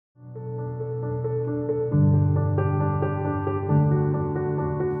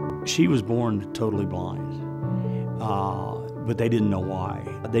She was born totally blind, but they didn't know why.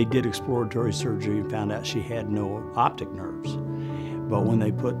 They did exploratory surgery and found out she had no optic nerves. But when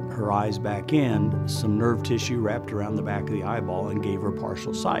they put her eyes back in, some nerve tissue wrapped around the back of the eyeball and gave her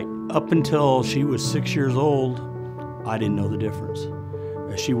partial sight. Up until she was 6 years old, I didn't know the difference.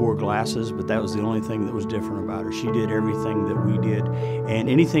 She wore glasses, but that was the only thing that was different about her. She did everything that we did, and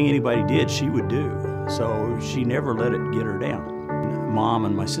anything anybody did, she would do. So she never let it get her down. Mom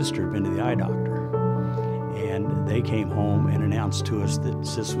and my sister had been to the eye doctor, and they came home and announced to us that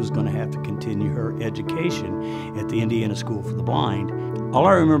Sis was going to have to continue her education at the Indiana School for the Blind. All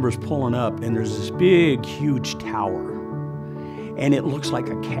I remember is pulling up, and there's this big, huge tower, and it looks like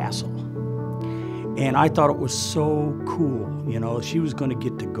a castle. And I thought it was so cool, you know, she was going to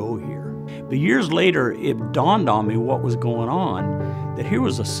get to go here. But years later, it dawned on me what was going on, that here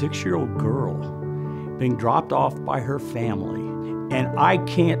was a 6-year-old girl being dropped off by her family. And I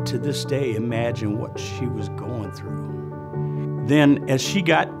can't to this day imagine what she was going through. Then as she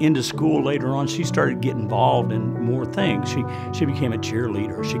got into school later on, she started getting involved in more things. She became a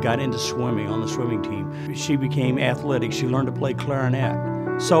cheerleader. She got into swimming on the swimming team. She became athletic. She learned to play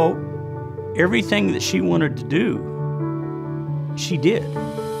clarinet. So everything that she wanted to do, she did.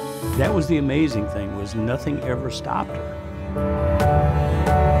 That was the amazing thing, was nothing ever stopped her.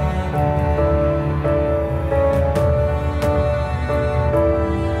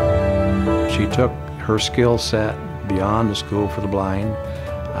 She took her skill set beyond the School for the Blind,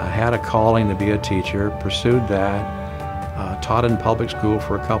 had a calling to be a teacher, pursued that, taught in public school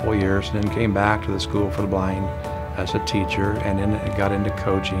for a couple of years, and then came back to the School for the Blind as a teacher, and then got into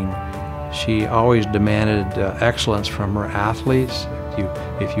coaching. She always demanded excellence from her athletes.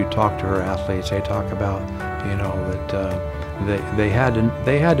 If you talk to her athletes, they talk about, you know, that they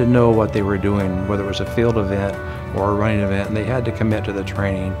had to know what they were doing, whether it was a field event or a running event, and they had to commit to the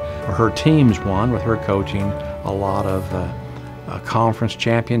training. Her teams won with her coaching a lot of conference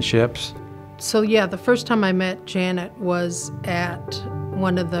championships. So yeah, the first time I met Janet was at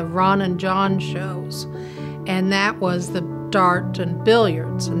one of the Ron and John shows, and that was the dart and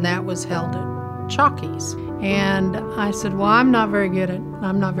billiards, and that was held at Chalky's. And I said, well, I'm not very good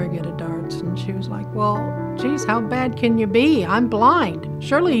at darts. And she was like, well, geez, how bad can you be? I'm blind.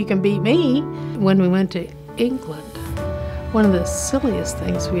 Surely you can beat me. When we went to England, one of the silliest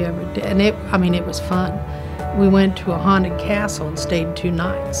things we ever did, and it was fun. We went to a haunted castle and stayed 2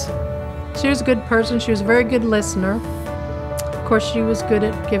 nights. She was a good person. She was a very good listener. Of course, she was good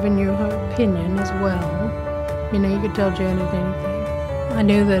at giving you her opinion as well. You know, you could tell Janet anything. I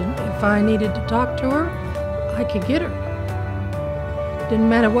knew that if I needed to talk to her, I could get her. Didn't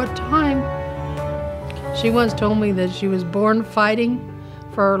matter what time. She once told me that she was born fighting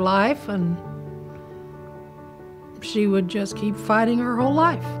for her life, and she would just keep fighting her whole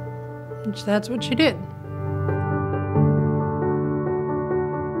life. And that's what she did.